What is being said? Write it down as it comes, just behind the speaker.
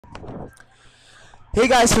Hey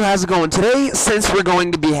guys, so how's it going? Today, since we're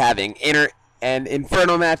going to be having an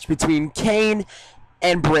inferno match between Kane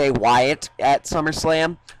and Bray Wyatt at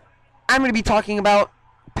SummerSlam, I'm going to be talking about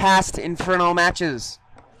past inferno matches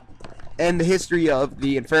and the history of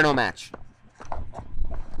the inferno match.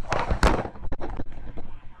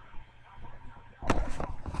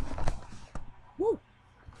 Woo.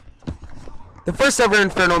 The first ever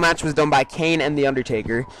inferno match was done by Kane and The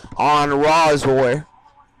Undertaker on Raw's War.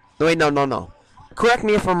 Wait, no. Correct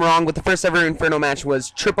me if I'm wrong, but the first ever Inferno match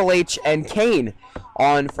was Triple H and Kane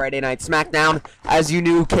on Friday Night SmackDown. As you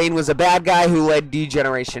knew, Kane was a bad guy who led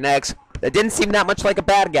D-Generation X. That didn't seem that much like a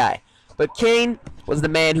bad guy. But Kane was the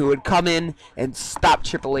man who would come in and stop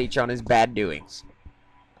Triple H on his bad doings.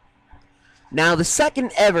 Now, the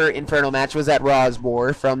second ever Inferno match was at Raw's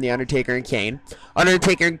War from The Undertaker and Kane.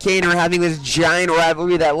 Undertaker and Kane are having this giant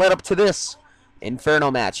rivalry that led up to this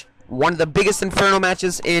Inferno match. One of the biggest Inferno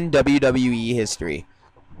matches in WWE history.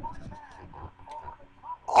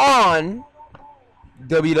 On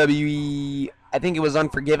WWE, I think it was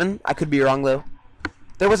Unforgiven. I could be wrong, though.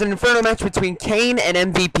 There was an Inferno match between Kane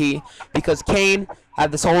and MVP because Kane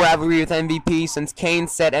had this whole rivalry with MVP since Kane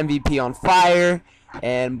set MVP on fire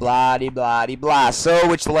and blah-de-blah-de-blah. So,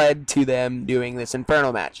 which led to them doing this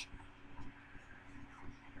Inferno match.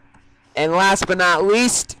 And last but not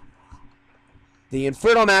least, the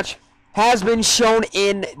Inferno match has been shown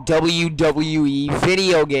in WWE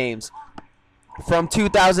video games. From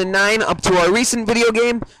 2009 up to our recent video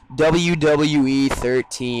game, WWE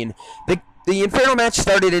 13. The Inferno match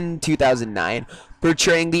started in 2009,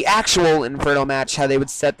 portraying the actual Inferno match, how they would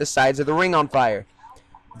set the sides of the ring on fire.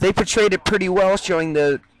 They portrayed it pretty well, showing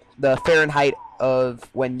the Fahrenheit of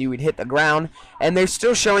when you would hit the ground, and they're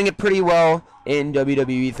still showing it pretty well in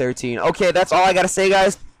WWE 13. Okay, that's all I gotta say,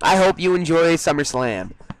 guys. I hope you enjoy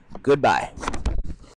SummerSlam. Goodbye.